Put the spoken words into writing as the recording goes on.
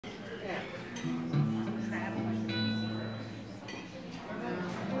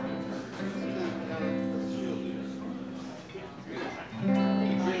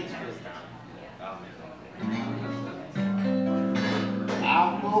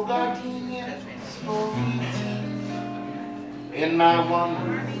I'll gardenias for eating in my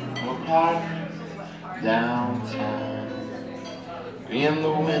one-room apartment downtown. In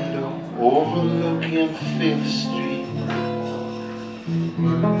the window overlooking 5th Street,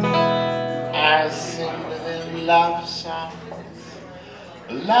 I sing to them love songs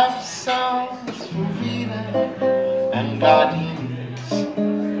for Rita and gardenias,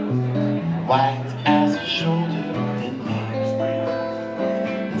 white as a shoulder in me,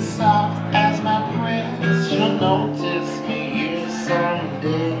 soft as my breath. You'll notice me here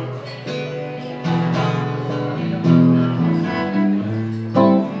someday.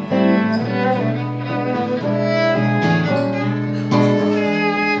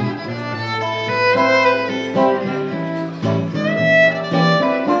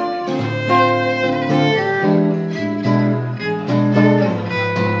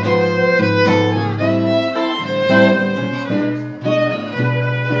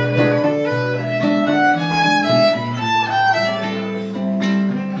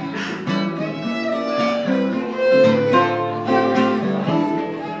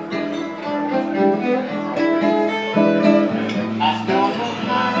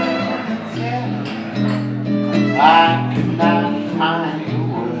 I could not find the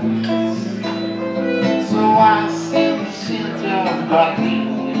words, so I sing the scent of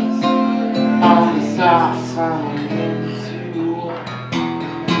gardenias on the soft summer into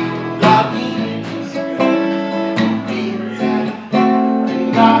gardenias, pizza,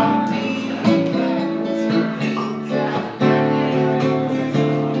 gardenias, pizza.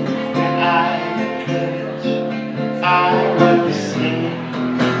 When I catch, I will sing.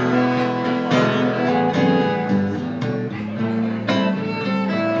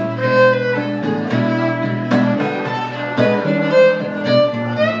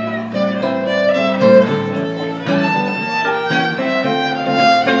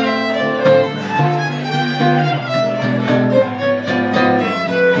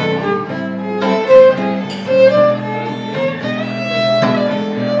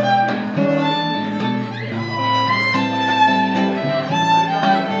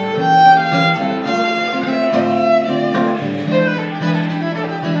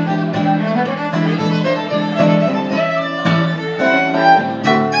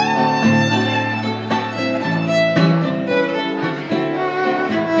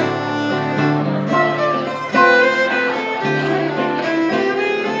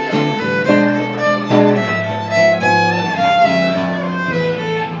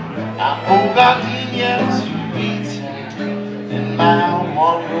 Gardenias for Rita in my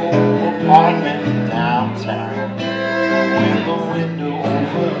one-room apartment downtown, with the window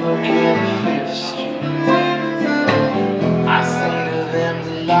overlooking 5th Street. I sing to them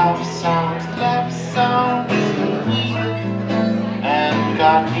love songs for Rita and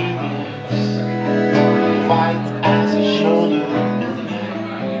gardenias, white as a shoulder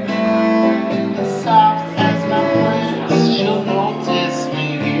in the soft as my breast. She'll notice me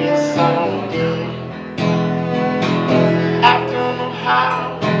here someday. I don't know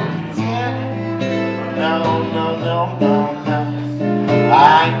how to tell it. No. I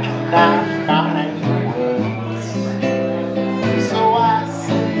cannot find the words, so I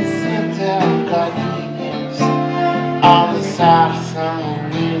sing the scent of gardenias on the soft summer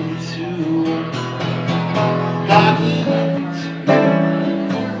wind too. Gardenias,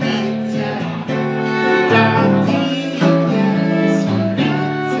 pizza, gardenias,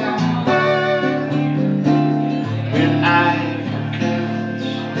 pizza. When I catch,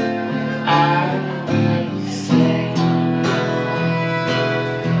 I will sing.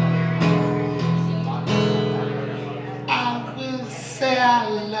 I will say I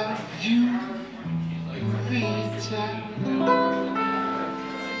love you, Rita.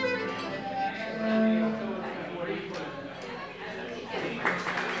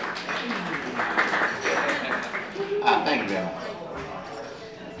 Thank you very much.